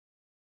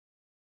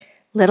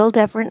Little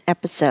different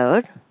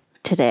episode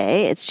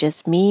today. It's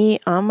just me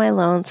on my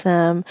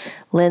lonesome.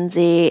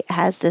 Lindsay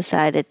has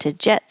decided to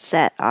jet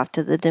set off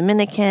to the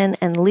Dominican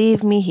and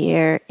leave me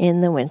here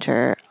in the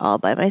winter all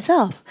by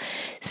myself.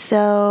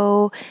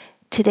 So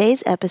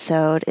today's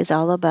episode is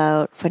all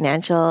about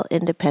financial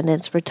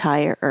independence,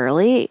 retire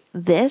early.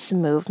 This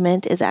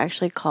movement is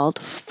actually called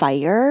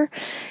FIRE.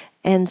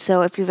 And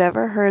so if you've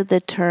ever heard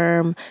the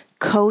term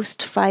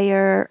Coast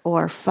Fire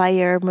or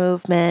FIRE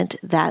movement,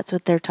 that's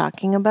what they're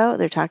talking about.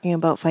 They're talking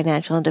about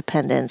financial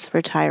independence,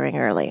 retiring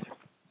early.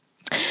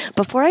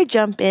 Before I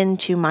jump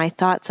into my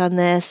thoughts on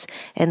this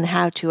and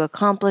how to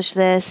accomplish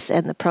this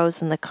and the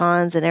pros and the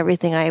cons and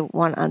everything I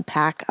want to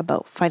unpack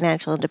about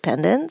financial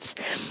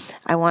independence,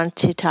 I want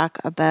to talk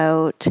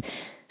about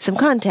some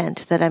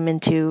content that I'm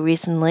into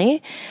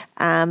recently.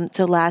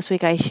 So last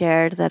week I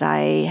shared that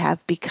I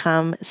have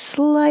become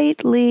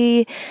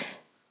slightly,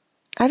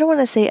 I don't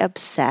want to say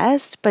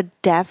obsessed, but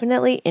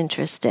definitely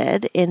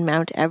interested in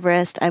Mount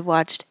Everest. I've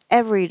watched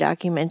every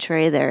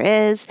documentary there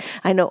is.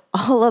 I know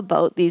all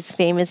about these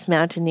famous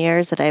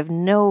mountaineers that I have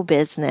no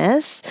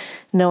business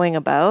knowing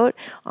about.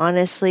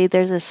 Honestly,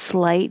 there's a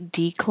slight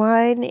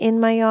decline in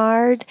my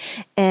yard,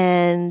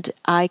 and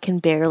I can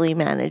barely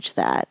manage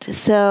that.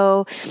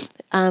 So,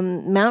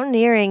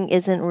 mountaineering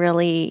isn't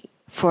really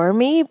for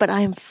me, but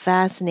I'm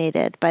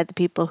fascinated by the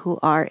people who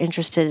are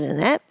interested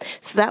in it.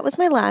 So that was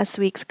my last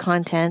week's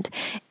content.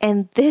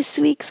 And this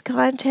week's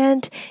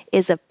content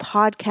is a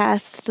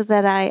podcast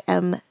that I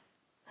am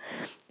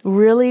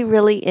really,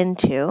 really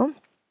into.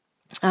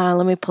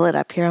 Let me pull it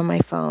up here on my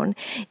phone.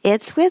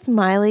 It's with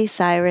Miley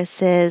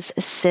Cyrus's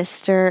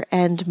sister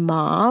and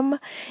mom.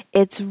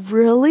 It's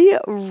really,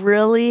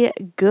 really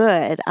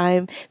good.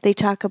 They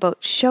talk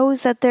about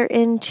shows that they're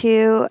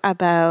into,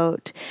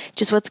 about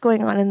just what's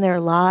going on in their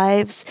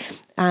lives.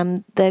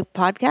 The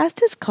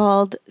podcast is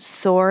called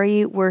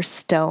Sorry We're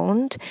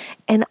Stoned,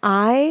 and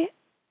I'm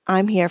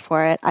here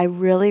for it. I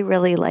really,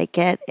 really like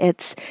it.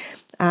 It's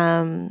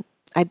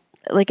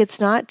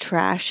it's not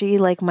trashy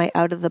like my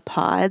Out of the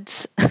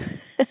Pods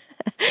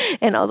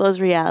and all those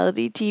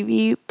reality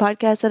TV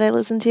podcasts that I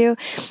listen to.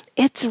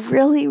 It's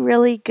really,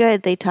 really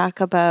good. They talk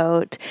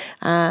about,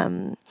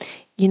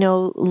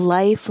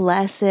 life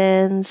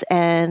lessons,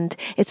 and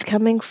it's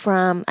coming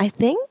from, I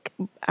think,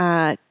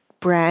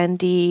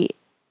 Brandy,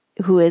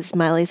 who is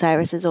Miley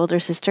Cyrus's older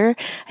sister.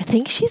 I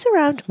think she's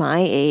around my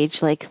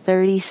age, like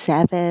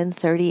 37,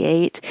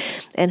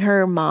 38. And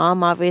her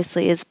mom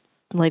obviously is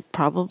like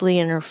probably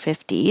in her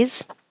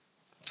 50s.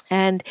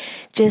 And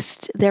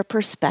just their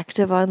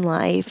perspective on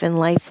life and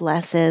life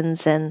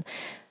lessons and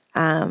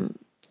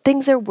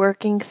things they're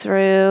working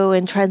through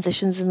and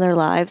transitions in their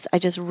lives.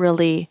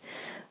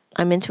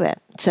 I'm into it.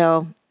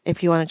 So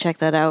if you want to check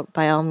that out,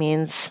 by all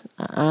means,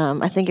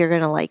 I think you're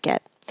going to like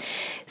it.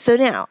 So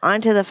now,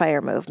 on to the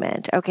FIRE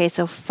movement. Okay,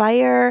 so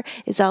FIRE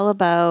is all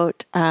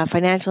about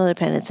financial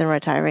independence and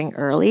retiring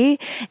early.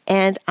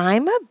 And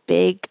I'm a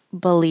big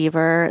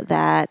believer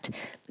that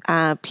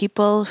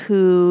people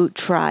who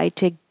try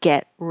to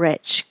get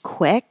rich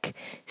quick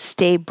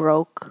stay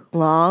broke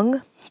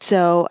long.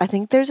 So I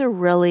think there's a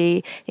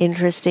really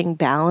interesting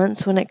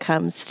balance when it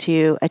comes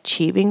to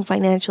achieving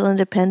financial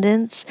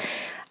independence.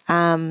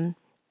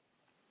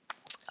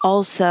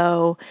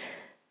 Also,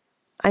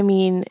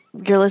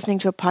 you're listening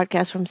to a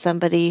podcast from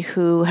somebody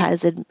who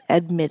has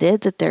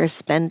admitted that they're a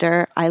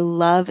spender. I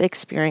love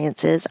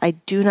experiences. I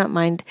do not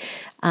mind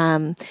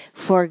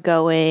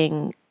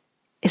foregoing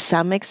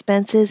some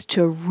expenses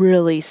to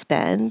really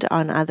spend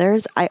on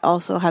others. I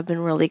also have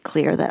been really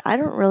clear that I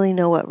don't really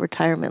know what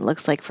retirement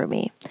looks like for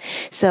me.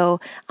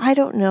 So I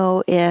don't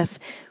know if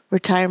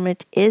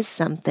retirement is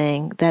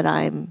something that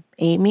I'm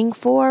aiming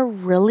for,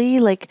 really.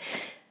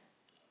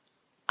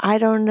 I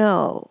don't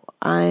know.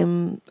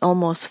 I'm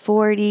almost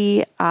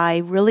 40.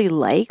 I really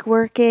like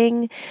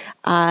working.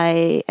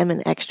 I am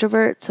an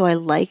extrovert, so I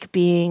like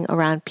being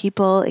around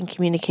people and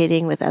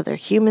communicating with other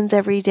humans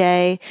every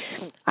day.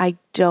 I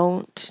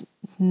don't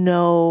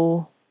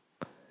know.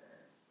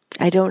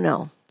 I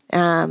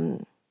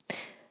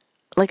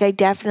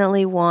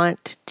definitely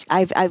want,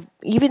 I've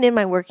even in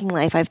my working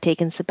life, I've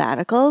taken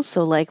sabbaticals.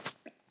 So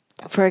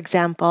for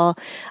example,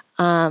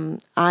 for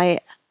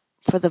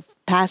the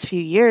past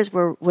few years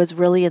was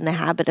really in the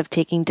habit of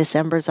taking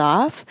Decembers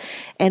off.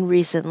 And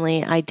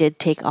recently I did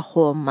take a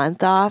whole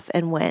month off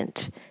and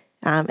went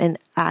and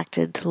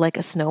acted like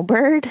a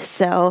snowbird.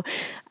 So,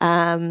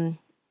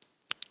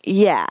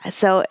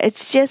 so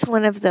it's just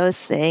one of those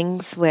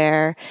things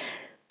where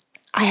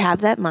I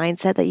have that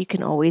mindset that you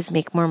can always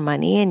make more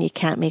money and you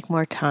can't make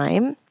more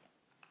time.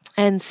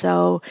 And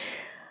so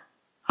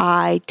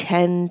I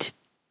tend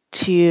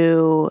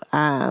to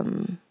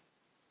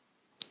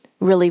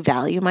really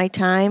value my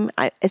time.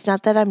 It's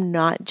not that I'm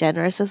not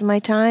generous with my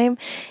time.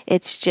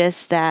 It's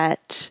just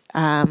that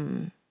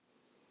I'm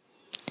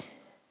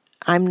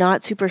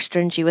not super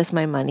stingy with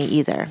my money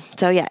either.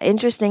 So yeah,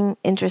 interesting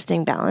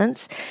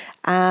balance.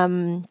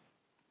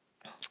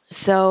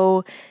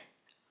 So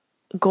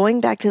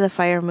going back to the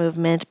FIRE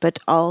movement, but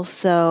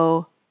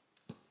also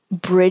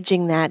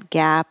bridging that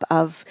gap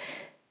of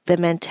the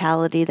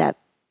mentality that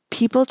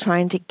people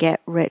trying to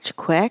get rich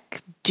quick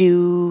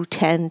do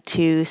tend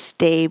to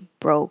stay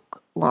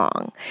broke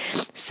long.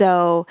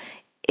 So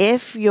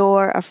if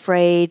you're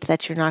afraid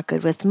that you're not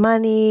good with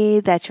money,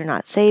 that you're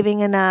not saving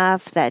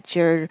enough, that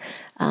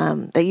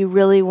that you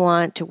really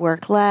want to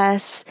work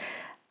less,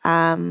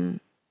 then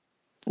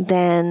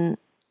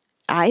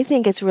I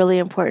think it's really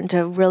important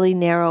to really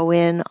narrow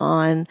in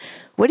on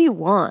what do you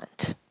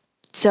want.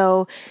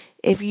 So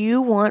if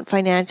you want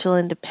financial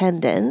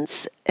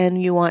independence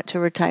and you want to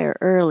retire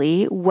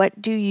early,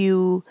 what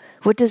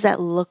does that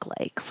look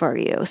like for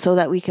you so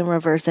that we can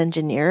reverse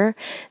engineer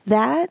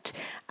that?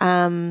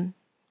 And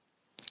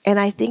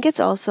I think it's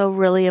also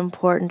really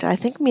important. I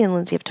think me and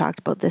Lindsay have talked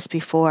about this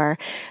before,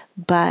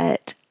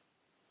 but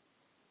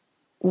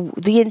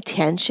the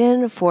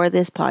intention for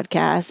this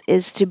podcast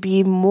is to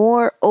be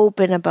more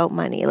open about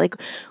money. Like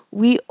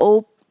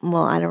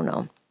I don't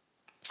know.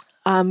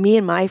 Me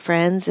and my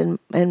friends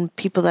and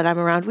people that I'm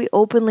around, we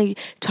openly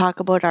talk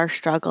about our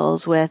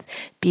struggles with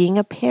being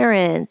a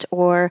parent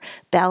or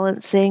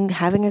balancing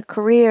having a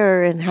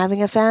career and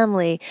having a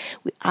family.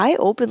 I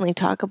openly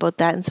talk about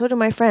that, and so do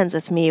my friends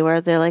with me,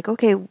 where they're like,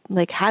 okay,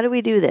 like, how do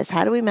we do this?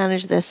 How do we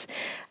manage this?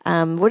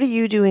 What are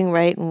you doing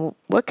right? And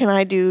what can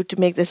I do to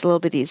make this a little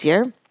bit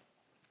easier?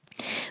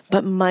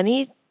 But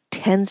money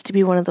tends to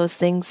be one of those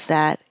things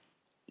that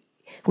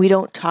we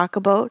don't talk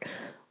about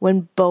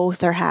when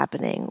both are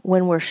happening,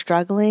 when we're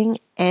struggling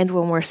and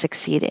when we're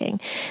succeeding.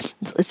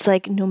 It's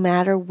like no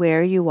matter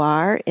where you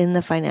are in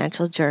the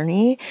financial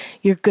journey,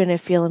 you're going to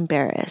feel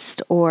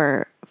embarrassed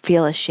or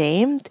feel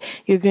ashamed.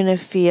 You're going to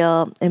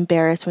feel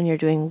embarrassed when you're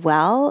doing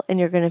well, and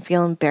you're going to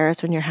feel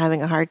embarrassed when you're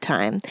having a hard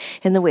time.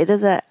 And the way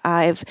that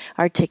I've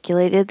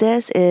articulated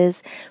this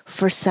is,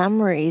 for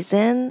some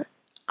reason,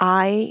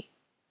 I've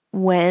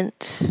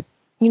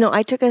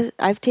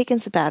taken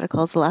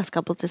sabbaticals the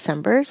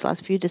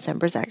last few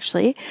Decembers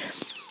actually,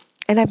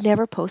 and I've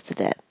never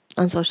posted it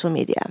on social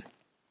media.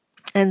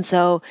 And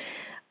so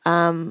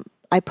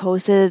I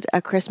posted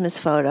a Christmas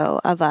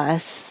photo of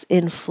us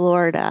in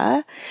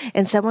Florida,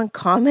 and someone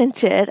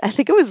commented, I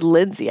think it was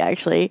Lindsay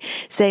actually,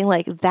 saying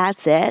like,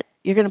 that's it.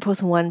 You're going to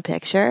post one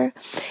picture.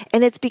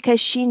 And it's because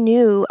she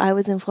knew I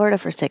was in Florida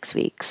for 6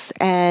 weeks,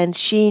 and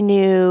she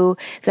knew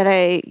that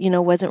I,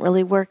 wasn't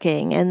really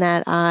working, and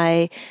that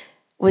I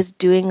was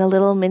doing a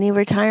little mini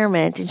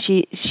retirement, and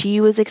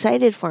she was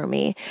excited for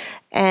me.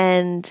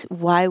 And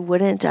why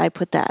wouldn't I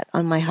put that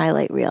on my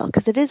highlight reel?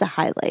 Because it is a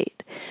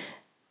highlight.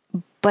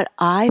 But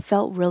I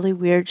felt really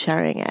weird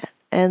sharing it.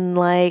 And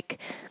like,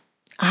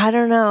 I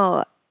don't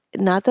know,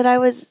 not that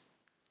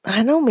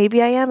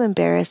maybe I am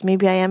embarrassed.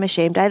 Maybe I am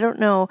ashamed. I don't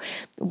know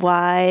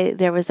why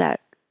there was that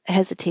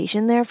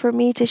hesitation there for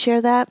me to share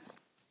that.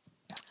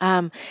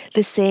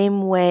 The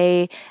same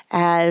way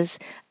as,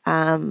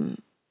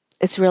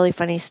 it's a really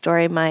funny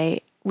story.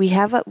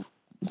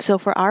 So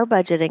for our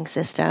budgeting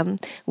system,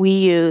 we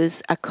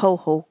use a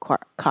Koho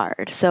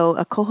card. So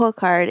a Koho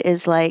card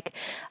is like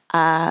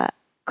a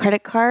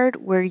credit card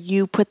where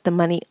you put the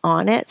money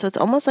on it. So it's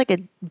almost like a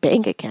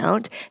bank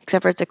account,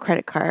 except for it's a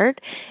credit card.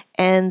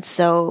 And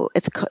so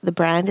the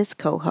brand is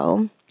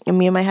Koho. And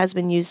me and my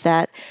husband use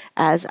that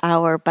as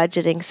our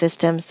budgeting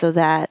system so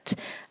that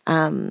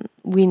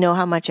we know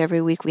how much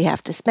every week we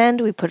have to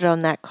spend. We put it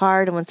on that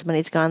card, and once the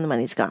money's gone, the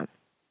money's gone.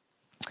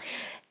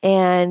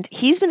 And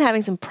he's been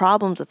having some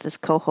problems with this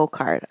Koho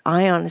card.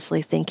 I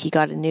honestly think he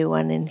got a new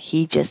one and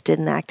he just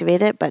didn't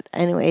activate it. But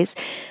anyways,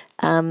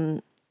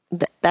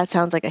 that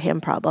sounds like a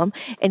him problem.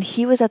 And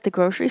he was at the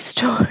grocery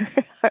store,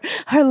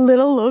 our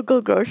little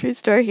local grocery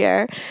store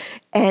here,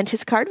 and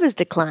his card was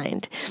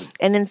declined.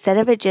 And instead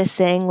of it just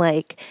saying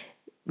like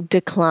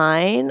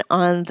decline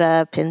on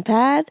the pin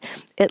pad,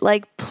 it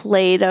like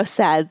played a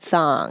sad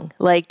song.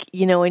 Like,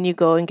 when you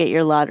go and get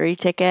your lottery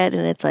ticket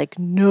and it's like,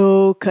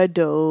 no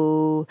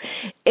cadeau.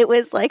 It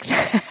was like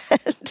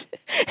that.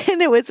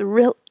 And it was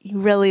really,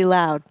 really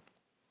loud.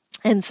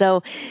 And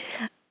so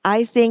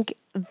I think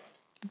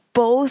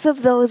both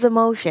of those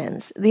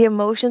emotions, the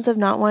emotions of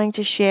not wanting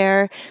to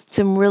share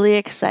some really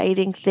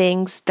exciting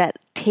things that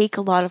take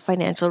a lot of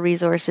financial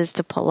resources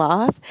to pull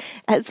off,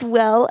 as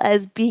well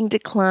as being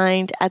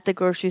declined at the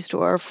grocery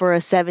store for a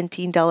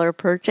 $17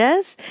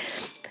 purchase,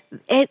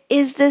 it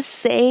is the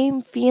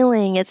same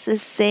feeling. It's the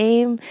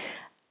same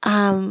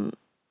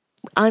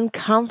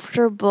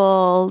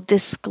uncomfortable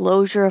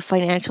disclosure of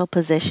financial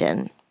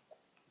position.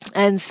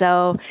 And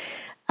so,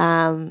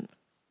 but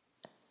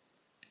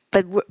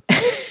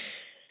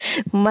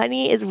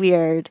money is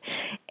weird,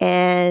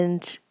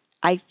 and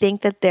I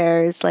think that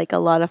there's like a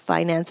lot of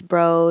finance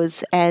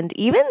bros and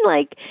even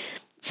like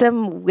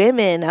some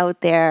women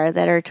out there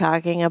that are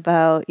talking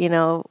about,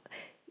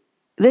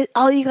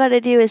 all you got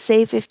to do is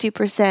save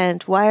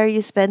 50%. Why are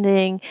you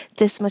spending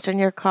this much on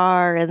your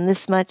car and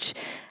this much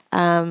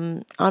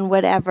on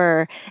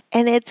whatever?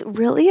 And it's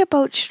really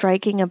about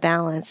striking a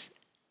balance.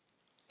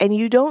 And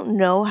you don't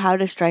know how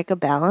to strike a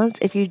balance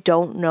if you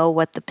don't know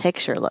what the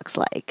picture looks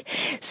like.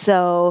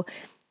 So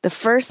the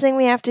first thing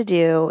we have to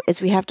do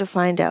is we have to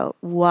find out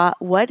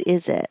what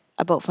is it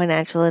about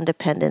financial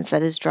independence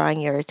that is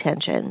drawing your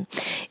attention?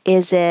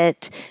 Is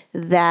it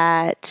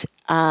that,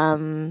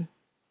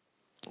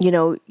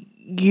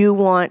 you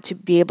want to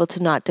be able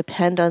to not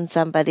depend on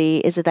somebody?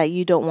 Is it that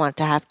you don't want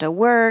to have to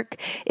work?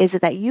 Is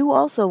it that you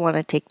also want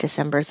to take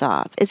December's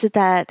off? Is it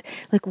that,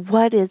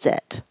 what is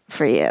it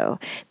for you?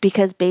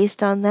 Because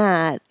based on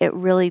that, it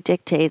really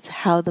dictates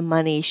how the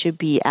money should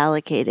be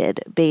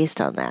allocated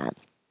based on that.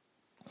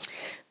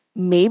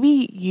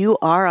 Maybe you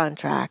are on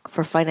track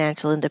for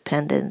financial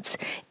independence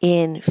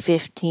in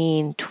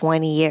 15,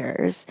 20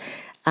 years.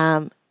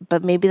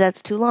 But maybe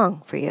that's too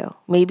long for you.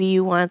 Maybe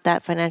you want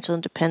that financial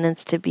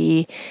independence to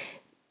be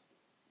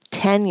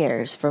 10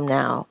 years from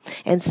now.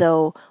 And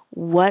so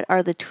what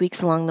are the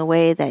tweaks along the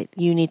way that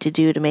you need to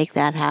do to make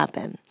that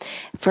happen?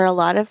 For a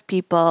lot of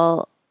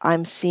people,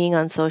 I'm seeing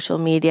on social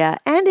media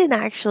and in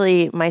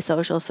actually my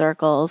social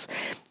circles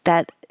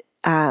that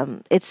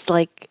it's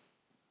like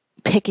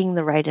picking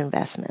the right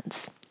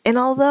investments. And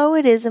although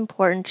it is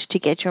important to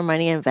get your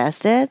money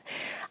invested,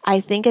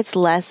 I think it's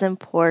less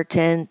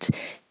important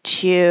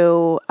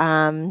to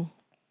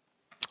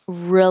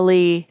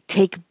really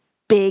take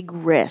big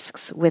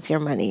risks with your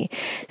money.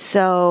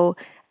 So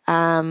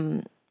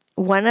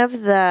one of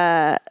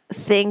the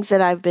things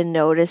that I've been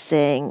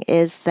noticing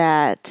is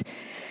that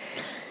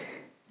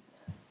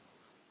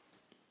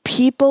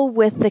people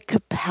with the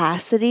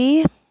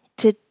capacity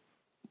to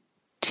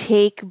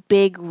take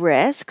big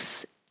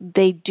risks,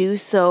 they do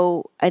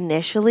so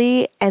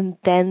initially and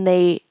then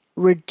they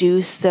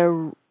reduce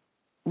their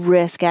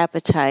risk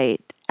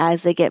appetite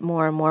as they get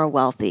more and more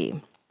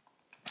wealthy.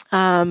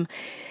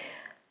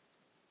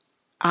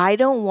 I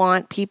don't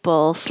want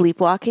people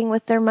sleepwalking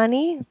with their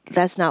money.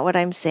 That's not what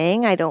I'm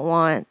saying. I don't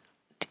want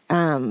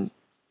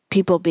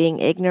people being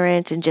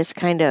ignorant and just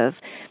kind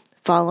of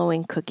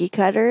following cookie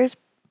cutters.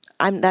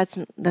 That's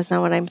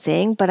not what I'm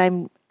saying. But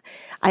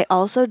I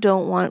also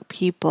don't want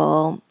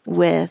people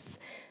with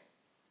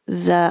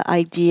the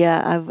idea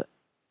of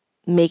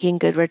making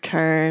good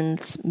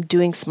returns,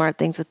 doing smart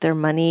things with their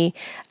money,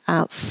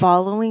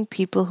 following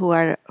people who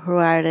are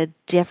at a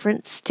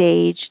different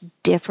stage,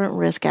 different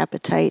risk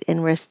appetite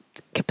and risk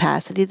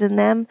capacity than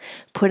them,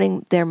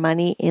 putting their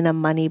money in a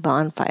money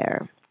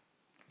bonfire.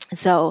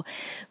 So,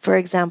 for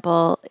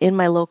example, in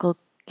my local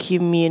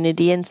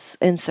community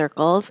and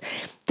circles,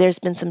 there's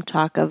been some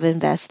talk of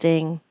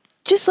investing,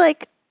 just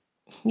like,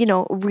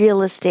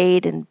 real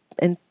estate and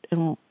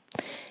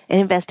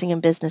investing in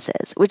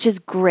businesses, which is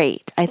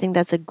great. I think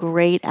that's a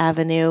great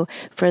avenue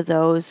for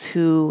those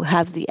who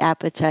have the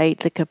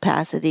appetite, the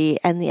capacity,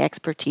 and the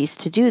expertise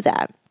to do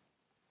that.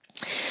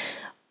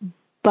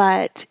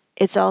 But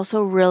it's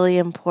also really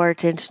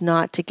important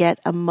not to get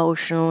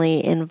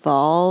emotionally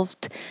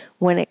involved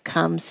when it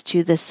comes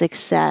to the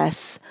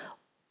success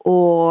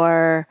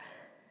or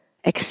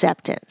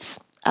acceptance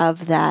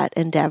of that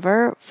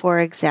endeavor. For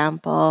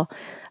example,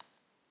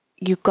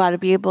 you've got to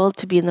be able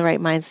to be in the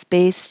right mind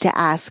space to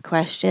ask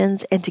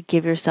questions and to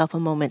give yourself a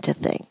moment to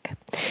think.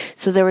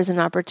 So there was an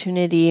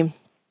opportunity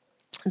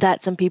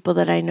that some people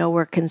that I know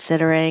were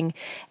considering,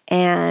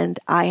 and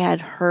I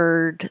had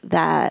heard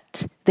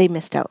that they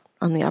missed out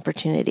on the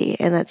opportunity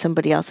and that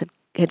somebody else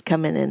had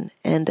come in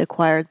and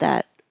acquired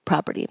that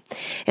property.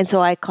 And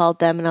so I called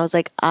them and I was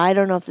like, I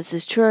don't know if this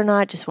is true or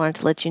not. Just wanted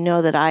to let you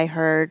know that I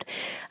heard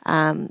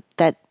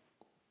that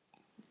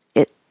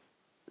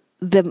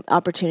the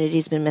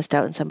opportunity's been missed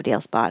out and somebody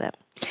else bought it.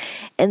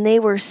 And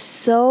they were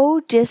so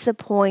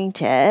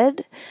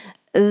disappointed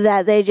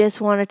that they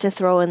just wanted to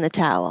throw in the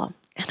towel.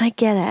 And I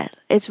get it.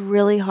 It's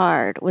really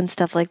hard when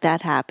stuff like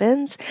that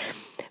happens.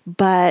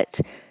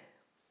 But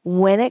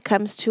when it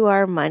comes to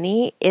our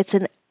money, it's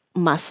a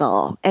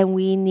muscle. And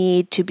we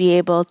need to be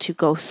able to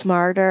go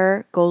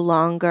smarter, go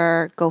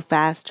longer, go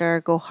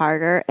faster, go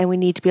harder. And we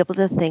need to be able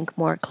to think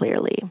more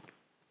clearly.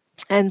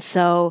 And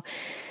so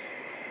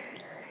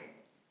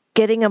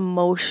getting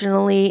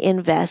emotionally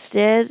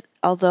invested,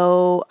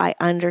 although I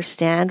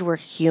understand we're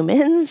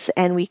humans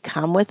and we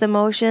come with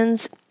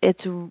emotions,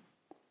 it's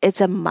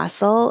a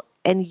muscle.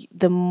 And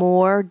the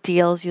more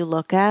deals you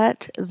look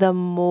at, the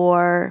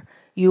more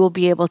you will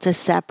be able to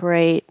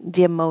separate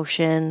the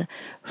emotion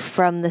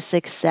from the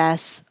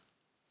success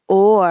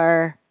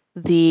or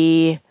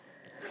the,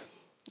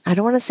 I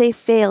don't want to say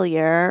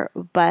failure,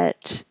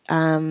 but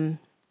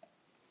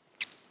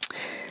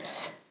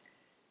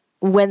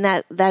when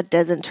that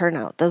doesn't turn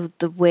out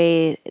the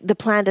way the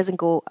plan doesn't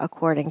go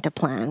according to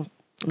plan,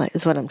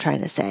 is what I'm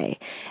trying to say.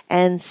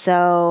 And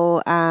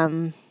so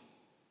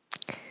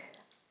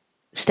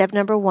step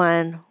number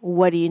 1,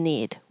 what do you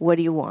need? What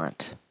do you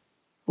want?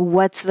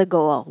 What's the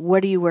goal?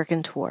 What are you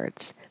working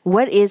towards?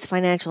 What is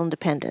financial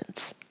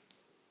independence?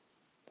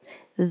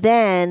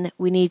 Then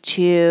we need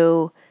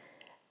to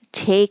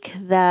take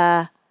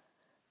the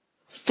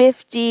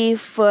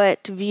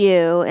 50-foot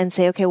view and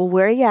say, okay, well,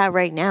 where are you at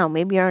right now?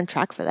 Maybe you're on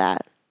track for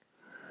that.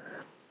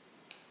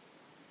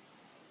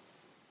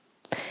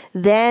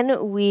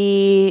 Then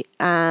we,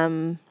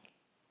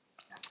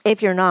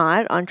 if you're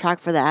not on track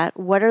for that,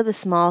 what are the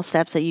small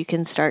steps that you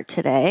can start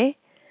today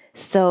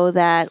so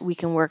that we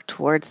can work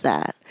towards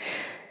that?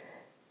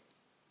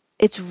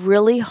 it's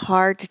really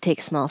hard to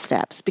take small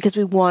steps because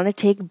we want to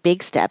take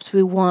big steps.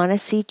 We want to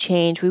see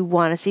change. We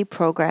want to see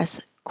progress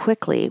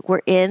quickly.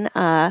 We're in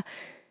a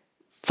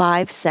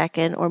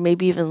 5-second or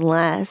maybe even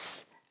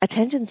less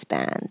attention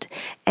span.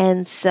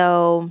 And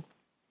so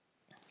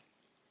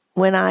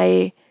when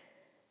I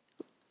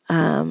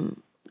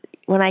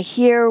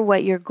hear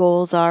what your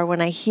goals are,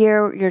 when I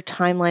hear your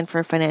timeline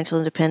for financial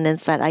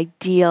independence, that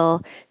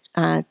ideal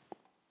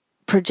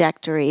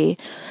trajectory,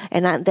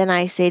 and then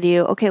I say to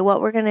you, okay, what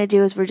we're going to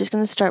do is we're just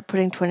going to start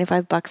putting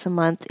 $25 a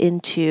month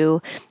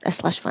into a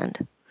slush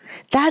fund.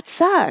 That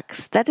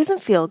sucks. That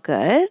doesn't feel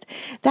good.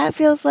 That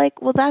feels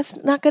like, well,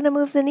 that's not going to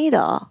move the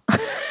needle.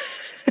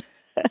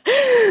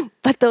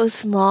 But those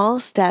small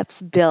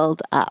steps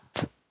build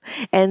up.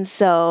 And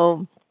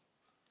so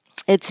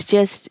it's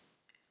just,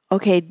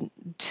 okay,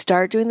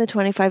 start doing the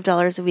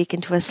 $25 a week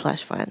into a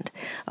slush fund.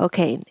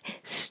 Okay,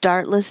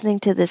 start listening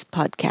to this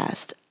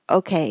podcast.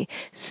 Okay,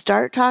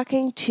 start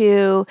talking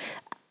to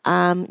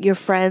your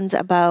friends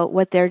about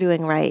what they're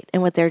doing right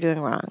and what they're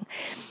doing wrong.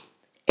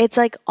 It's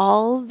like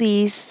all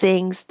these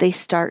things, they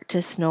start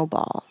to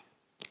snowball.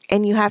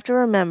 And you have to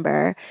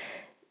remember,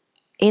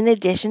 in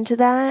addition to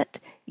that,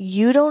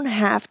 you don't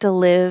have to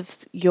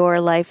live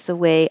your life the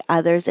way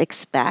others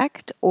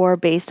expect or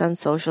based on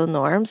social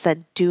norms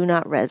that do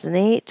not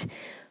resonate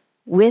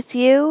with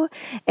you.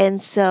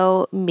 And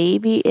so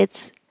maybe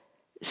it's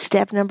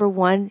step number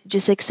 1,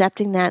 just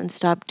accepting that and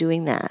stop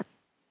doing that.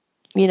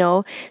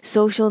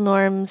 Social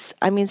norms,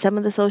 some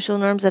of the social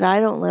norms that I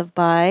don't live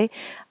by,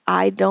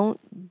 I don't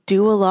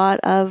do a lot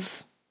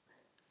of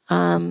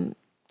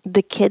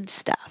the kid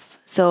stuff.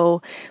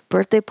 So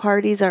birthday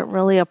parties aren't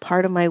really a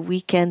part of my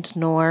weekend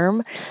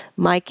norm.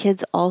 My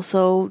kids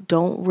also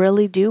don't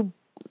really do.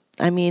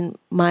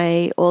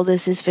 My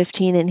oldest is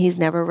 15 and he's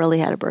never really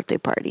had a birthday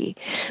party.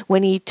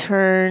 When he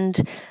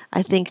turned,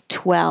 I think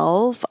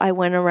 12, I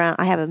went around,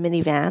 I have a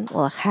minivan,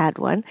 well, I had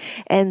one.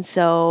 And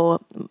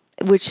so,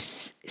 which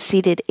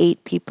seated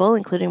 8 people,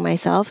 including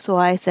myself. So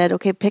I said,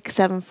 okay, pick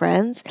 7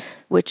 friends,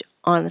 which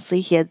honestly,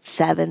 he had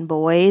 7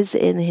 boys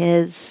in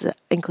his,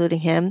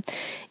 including him,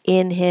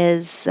 in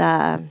his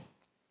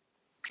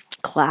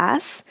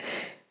class.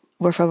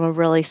 We're from a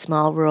really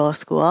small rural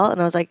school.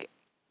 And I was like,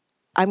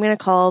 I'm going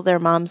to call their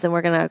moms and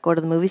we're going to go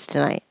to the movies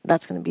tonight.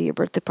 That's going to be your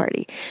birthday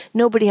party.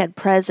 Nobody had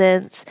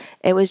presents.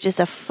 It was just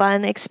a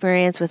fun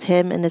experience with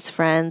him and his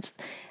friends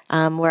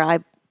where I,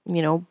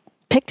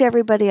 picked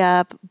everybody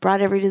up,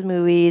 brought everybody to the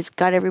movies,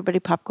 got everybody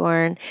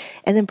popcorn,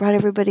 and then brought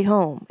everybody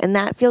home. And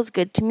that feels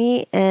good to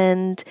me.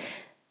 And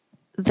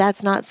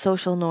that's not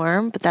social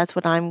norm, but that's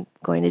what I'm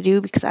going to do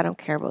because I don't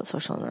care about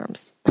social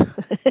norms.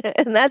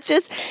 And that's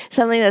just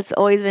something that's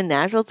always been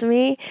natural to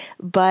me.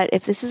 But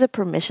if this is a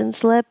permission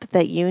slip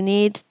that you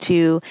need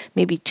to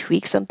maybe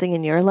tweak something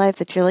in your life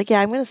that you're like,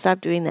 yeah, I'm going to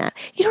stop doing that.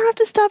 You don't have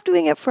to stop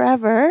doing it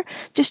forever.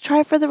 Just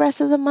try for the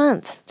rest of the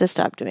month to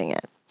stop doing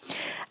it.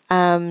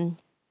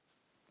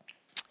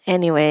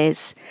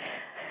 Anyways,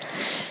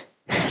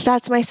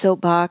 that's my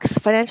soapbox.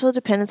 Financial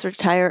independence,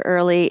 retire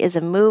early is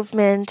a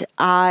movement.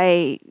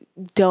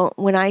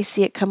 When I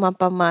see it come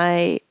up on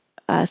my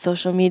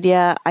social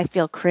media, I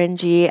feel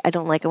cringy. I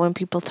don't like it when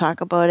people talk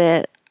about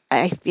it.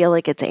 I feel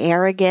like it's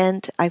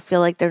arrogant. I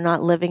feel like they're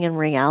not living in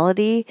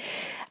reality.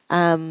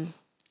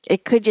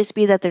 It could just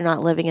be that they're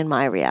not living in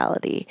my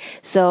reality.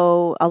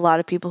 So a lot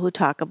of people who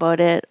talk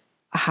about it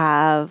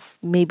have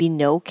maybe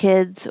no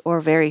kids or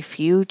very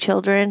few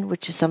children,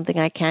 which is something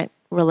I can't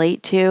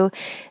relate to.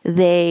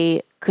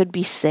 They could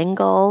be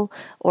single,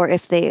 or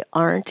if they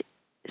aren't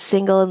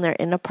single and they're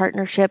in a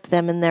partnership,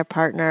 them and their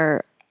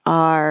partner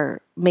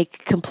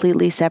make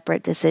completely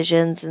separate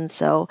decisions. And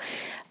so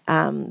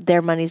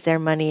their money's their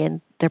money and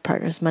their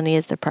partner's money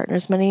is their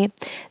partner's money.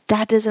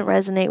 That doesn't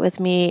resonate with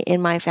me.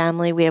 In my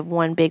family, we have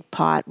one big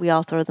pot. We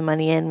all throw the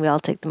money in. We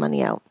all take the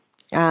money out.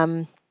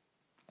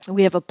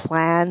 We have a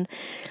plan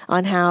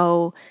on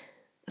how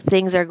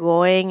things are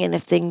going, and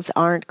if things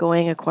aren't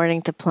going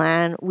according to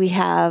plan, we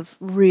have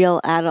real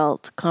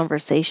adult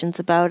conversations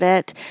about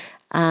it.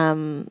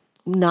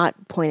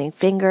 Not pointing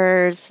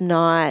fingers,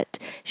 not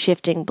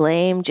shifting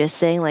blame, just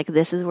saying like,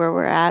 this is where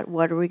we're at.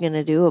 What are we going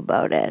to do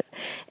about it?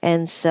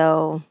 And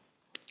so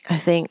I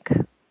think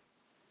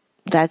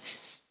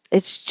it's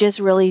just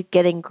really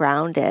getting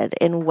grounded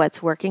in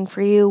what's working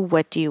for you.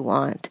 What do you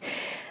want?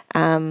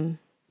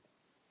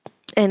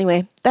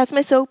 Anyway, that's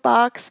my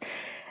soapbox.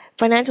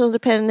 Financial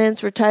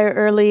independence, retire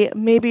early.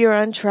 Maybe you're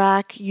on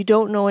track. You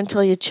don't know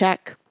until you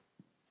check.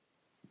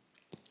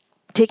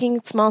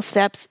 Taking small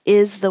steps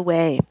is the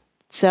way.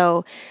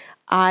 So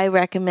I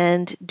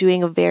recommend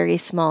doing a very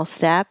small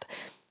step.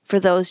 For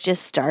those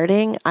just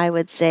starting, I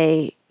would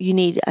say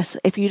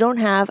if you don't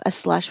have a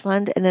slush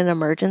fund and an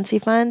emergency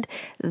fund,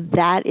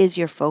 that is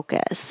your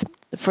focus.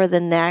 For the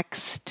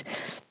next,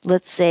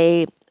 let's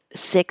say,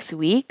 6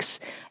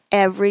 weeks,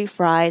 every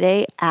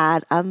Friday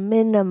at a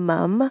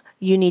minimum,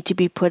 you need to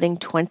be putting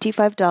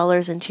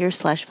 $25 into your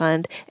slush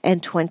fund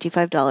and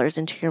 $25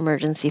 into your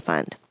emergency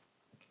fund.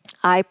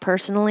 I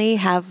personally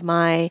have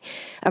my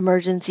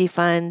emergency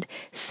fund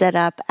set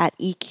up at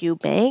EQ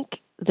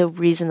Bank. the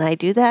reason I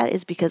do that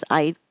is because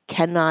I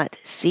cannot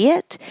see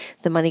it.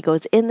 The money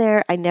goes in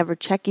there. I never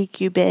check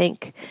EQ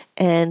Bank,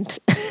 and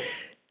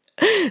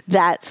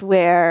that's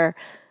where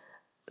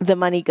the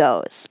money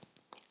goes.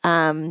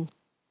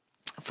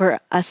 For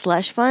a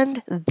slush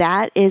fund,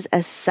 that is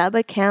a sub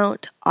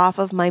account off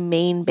of my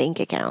main bank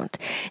account.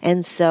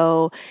 And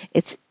so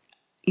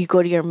you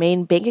go to your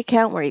main bank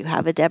account where you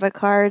have a debit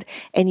card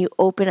and you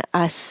open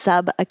a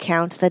sub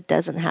account that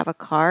doesn't have a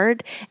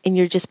card, and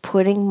you're just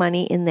putting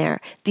money in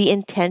there. The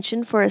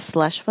intention for a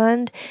slush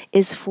fund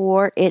is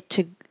for it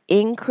to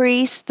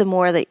increase the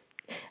more that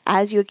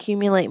as you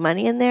accumulate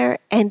money in there,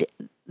 and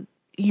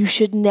you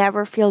should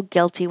never feel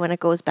guilty when it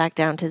goes back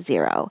down to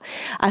zero.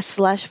 A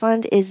slush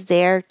fund is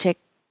there to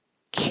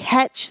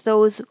catch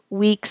those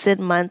weeks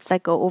and months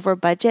that go over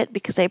budget,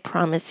 because I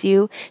promise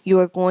you, you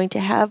are going to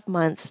have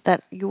months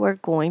that you are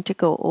going to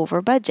go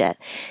over budget.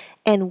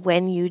 And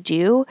when you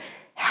do,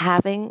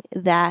 having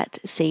that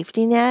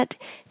safety net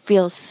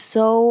feels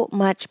so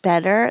much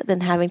better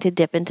than having to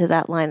dip into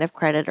that line of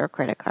credit or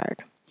credit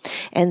card.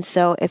 And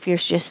so if you're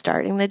just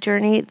starting the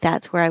journey,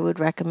 that's where I would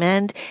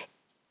recommend.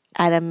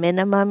 At a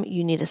minimum,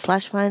 you need a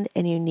slush fund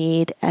and you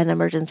need an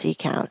emergency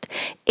account.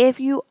 If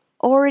you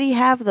already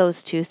have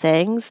those two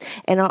things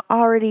and are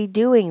already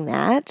doing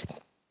that,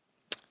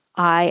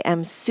 I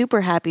am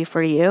super happy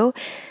for you.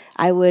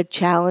 I would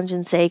challenge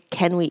and say,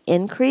 can we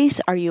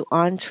increase? Are you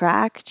on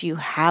track? Do you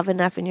have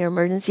enough in your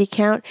emergency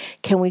account?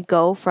 Can we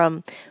go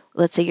from,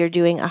 let's say you're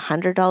doing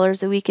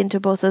 $100 a week into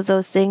both of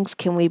those things.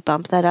 Can we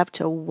bump that up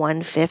to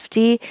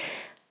 $150?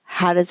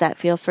 How does that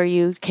feel for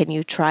you? Can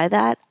you try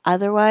that?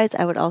 Otherwise,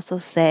 I would also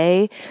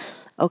say,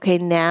 okay,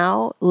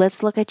 now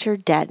let's look at your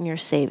debt and your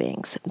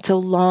savings. So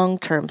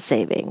long-term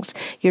savings,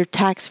 your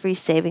tax-free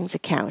savings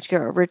account,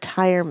 your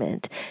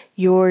retirement,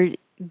 your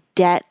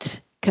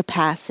debt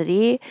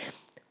capacity.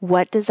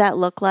 What does that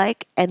look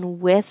like? And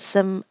with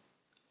some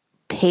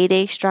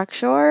payday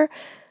structure,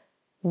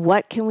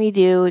 what can we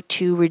do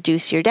to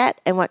reduce your debt?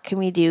 And what can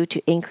we do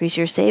to increase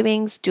your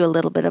savings? Do a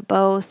little bit of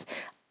both.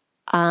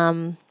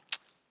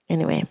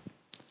 Anyway,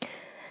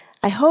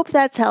 I hope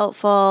that's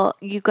helpful.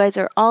 You guys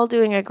are all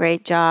doing a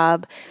great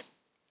job.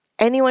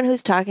 Anyone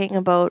who's talking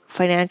about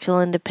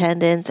financial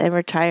independence and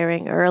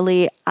retiring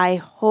early, I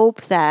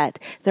hope that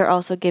they're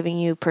also giving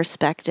you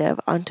perspective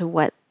onto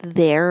what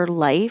their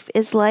life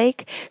is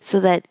like, so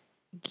that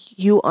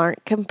you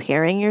aren't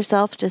comparing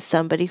yourself to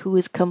somebody who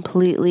is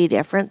completely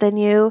different than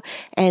you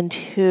and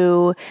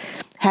who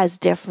has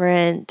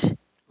different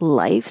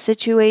life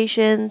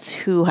situations,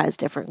 who has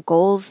different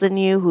goals than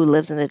you, who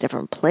lives in a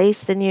different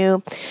place than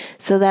you,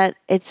 so that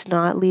it's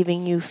not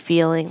leaving you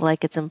feeling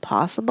like it's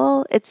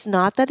impossible. It's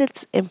not that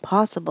it's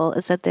impossible,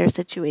 it's that their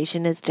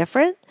situation is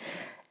different.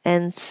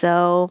 And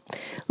so,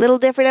 little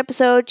different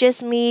episode,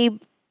 just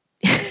me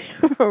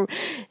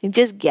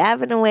just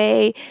gabbing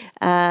away.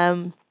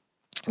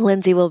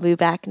 Lindsay will be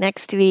back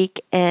next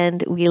week,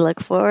 and we look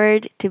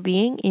forward to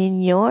being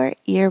in your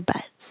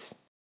earbuds.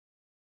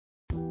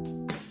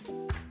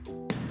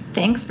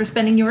 Thanks for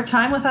spending your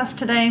time with us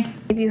today.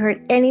 If you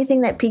heard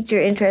anything that piqued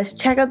your interest,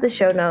 check out the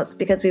show notes,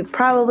 because we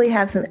probably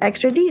have some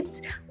extra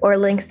deets or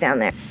links down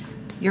there.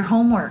 Your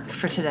homework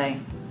for today: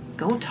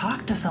 go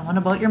talk to someone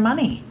about your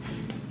money.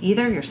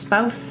 Either your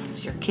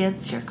spouse, your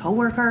kids, your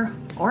coworker,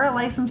 or a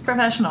licensed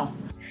professional.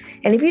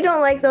 And if you don't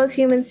like those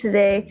humans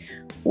today,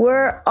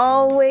 we're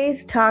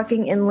always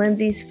talking in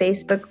Lindsay's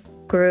Facebook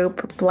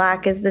group,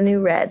 Black is the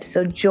New Red.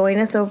 So join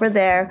us over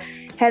there.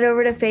 Head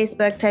over to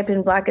Facebook, type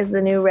in Black is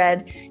the New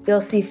Red.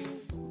 You'll see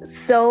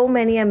so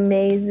many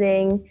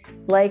amazing,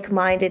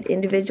 like-minded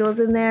individuals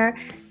in there,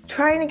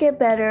 trying to get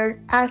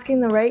better,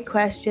 asking the right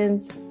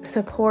questions,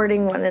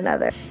 supporting one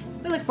another.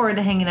 We look forward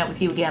to hanging out with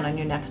you again on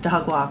your next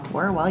dog walk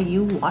or while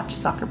you watch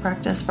soccer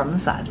practice from the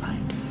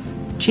sidelines.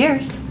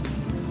 Cheers!